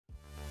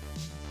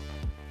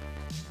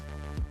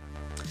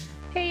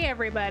Hey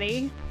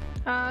everybody.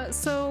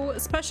 So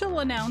special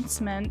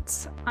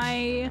announcement.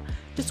 I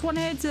just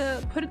wanted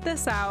to put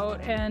this out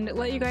and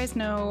let you guys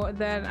know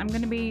that I'm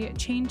going to be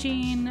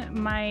changing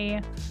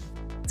my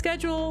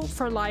schedule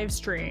for live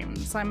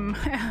streams. I'm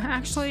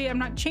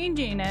not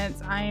changing it.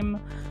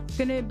 I'm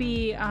going to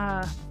be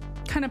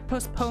kind of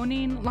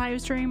postponing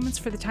live streams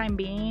for the time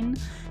being.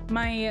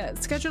 My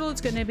schedule is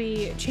going to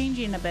be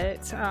changing a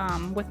bit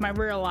with my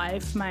real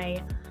life.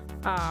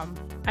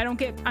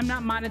 I'm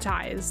not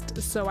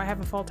monetized, so I have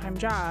a full-time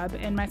job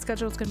and my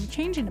schedule is going to be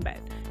changing a bit.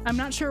 I'm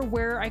not sure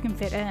where I can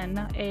fit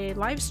in a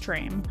live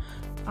stream.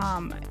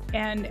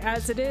 And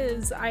as it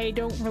is, I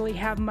don't really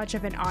have much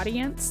of an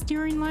audience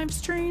during live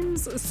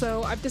streams,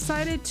 so I've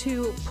decided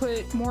to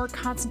put more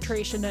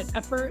concentration and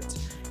effort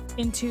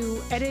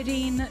into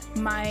editing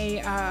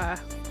my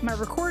my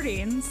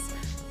recordings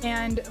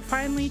and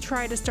finally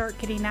try to start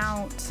getting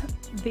out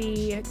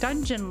the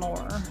dungeon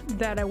lore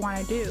that I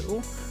want to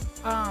do.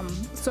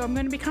 So I'm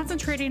going to be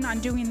concentrating on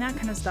doing that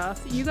kind of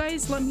stuff. You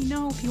guys let me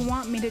know if you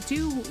want me to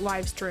do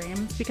live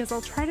streams, because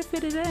I'll try to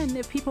fit it in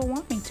if people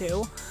want me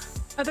to.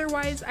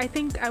 Otherwise, I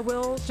think I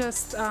will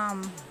just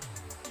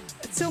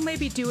still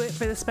maybe do it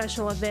for the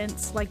special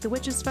events like the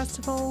Witches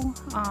Festival,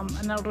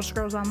 and Elder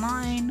Scrolls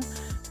Online,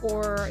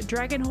 or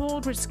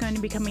Dragonhold, which is going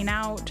to be coming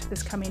out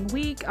this coming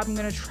week. I'm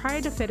going to try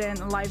to fit in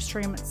a live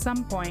stream at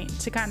some point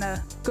to kind of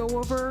go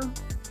over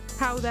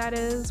how that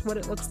is, what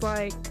it looks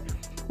like,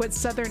 what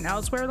Southern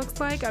Elsewhere looks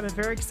like. I'm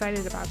very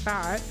excited about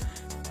that.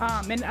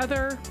 And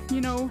other,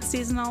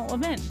 seasonal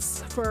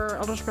events for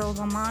Elder Scrolls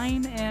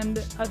Online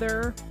and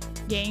other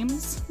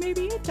games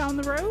maybe down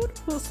the road.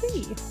 We'll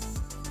see.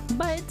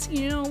 But,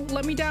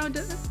 let me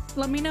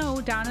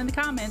know down in the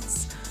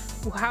comments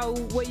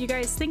what you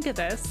guys think of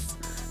this.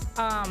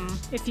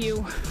 If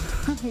you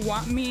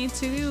want me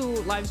to do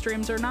live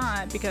streams or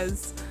not,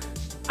 because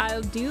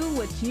I'll do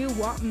what you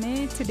want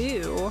me to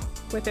do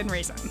within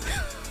reason.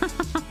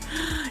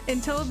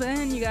 Until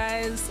then, you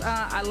guys,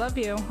 I love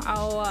you.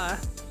 I'll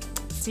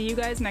see you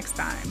guys next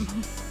time.